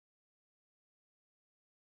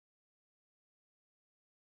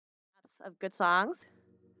of good songs.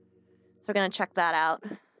 So we're going to check that out.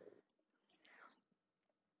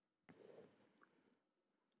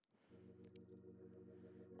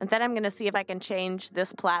 And then I'm going to see if I can change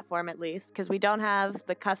this platform at least, because we don't have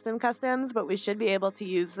the customs, but we should be able to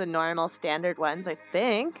use the normal standard ones, I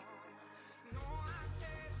think.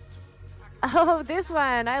 Oh, this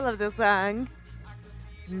one. I love this song.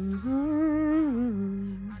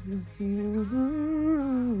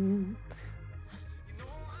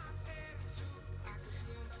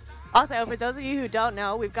 Also, for those of you who don't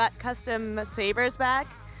know, we've got custom sabers back.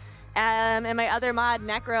 And my other mod,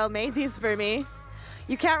 Necro, made these for me.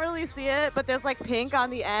 You can't really see it, but there's like pink on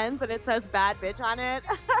the ends and it says bad bitch on it.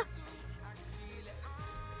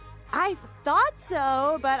 I thought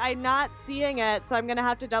so, but I'm not seeing it, so I'm gonna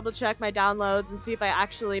have to double check my downloads and see if I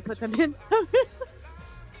actually put them into it.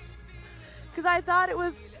 Because I thought it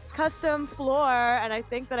was custom floor, and I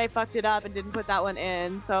think that I fucked it up and didn't put that one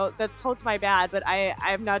in, so that's totally my bad, but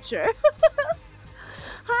I'm not sure.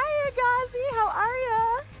 Hi, Agazi, how are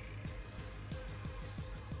ya?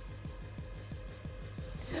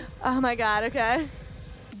 Oh my god, okay.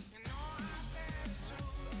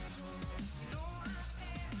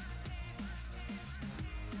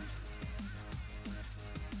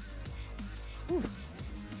 Oof.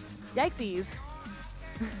 Yikesies.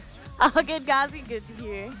 Oh, good, Gazi, good to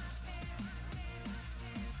hear.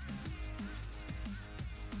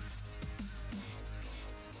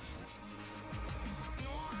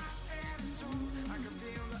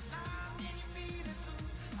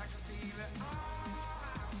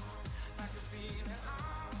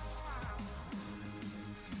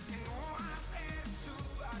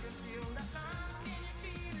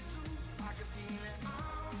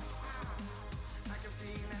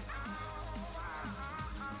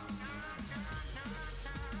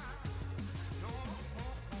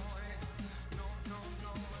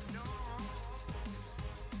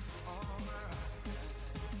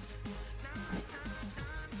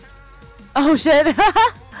 Oh shit.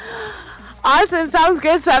 Awesome, sounds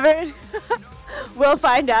good, Severed. We'll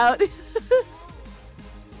find out.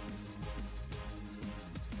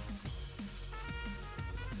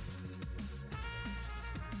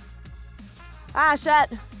 Ah,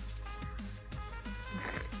 shit.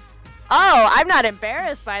 Oh, I'm not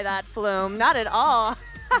embarrassed by that flume. Not at all.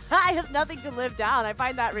 I have nothing to live down. I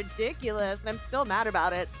find that ridiculous, and I'm still mad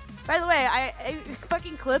about it. By the way, I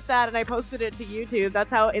fucking clipped that and I posted it to YouTube.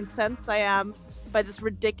 That's how incensed I am by this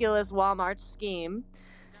ridiculous Walmart scheme.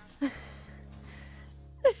 Oh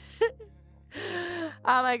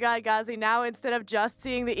my god, Gazi, now instead of just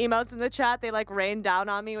seeing the emotes in the chat, they like rain down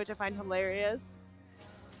on me, which I find hilarious.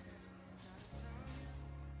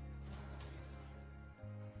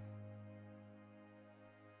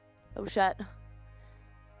 Oh shit.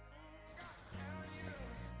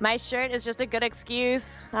 My shirt is just a good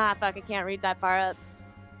excuse. Ah, fuck, I can't read that far up.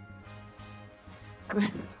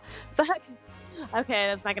 Fuck. Okay,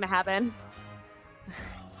 that's not gonna happen.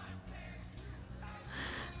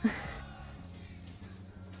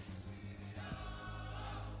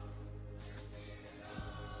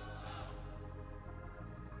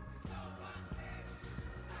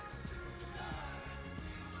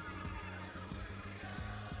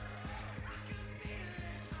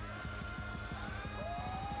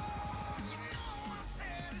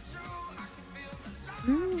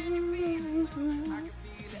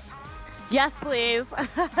 Yes, please.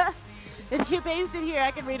 If you paste it here,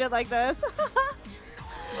 I can read it like this.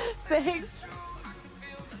 Thanks.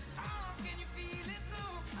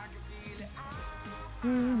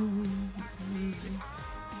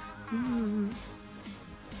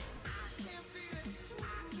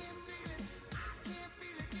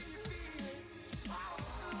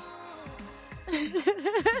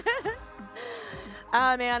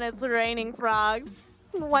 Oh man, it's raining frogs.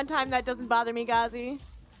 One time that doesn't bother me, Gazi.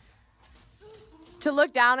 To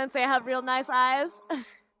look down and say I have real nice eyes.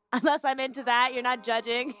 Unless I'm into that, you're not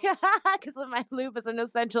judging. Because of my loop is an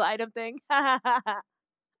essential item thing.